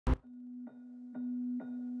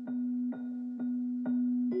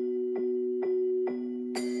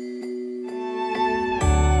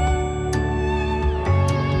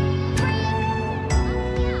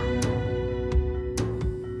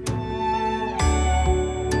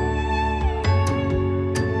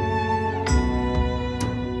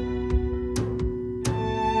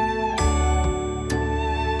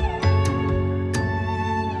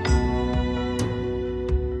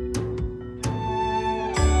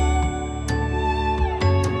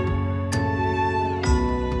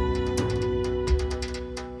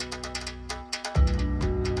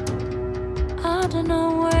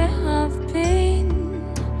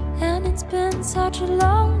such a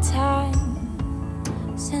long time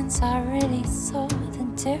since I really saw the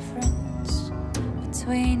difference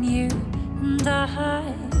between you and I.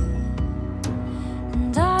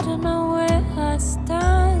 And I don't know where I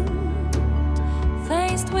stand,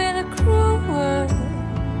 faced with a cruel world.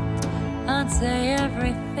 I'd say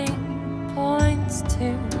everything points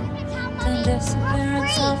to the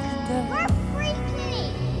disappearance of the girl.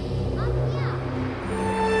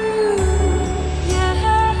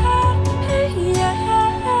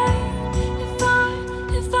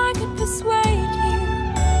 If I could persuade you,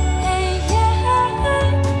 hey,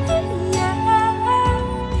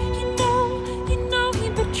 you know he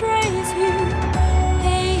betrays you,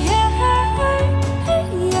 hey,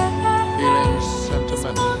 as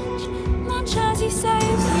much as he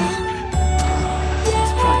saves you,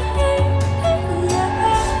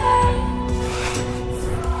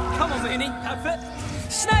 Come on, Mooney, outfit.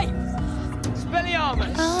 Snape!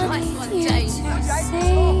 Expelliarmus! I need you to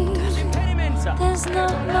see there's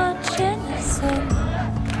not much innocence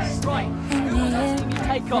Right, in the you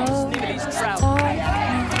take off Snivelly's trout.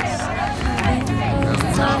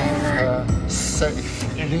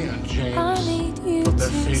 Safe in here, James. I need you Put their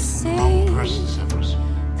to faith in the wrong see person, Severus.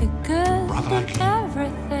 the good Rather of like you.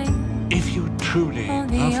 everything. If you truly Oh,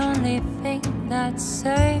 the loved only thing that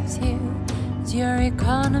saves you is your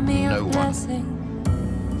economy No of one. blessing.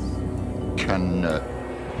 can, but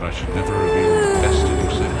I should never reveal the best in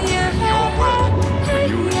you, Severus.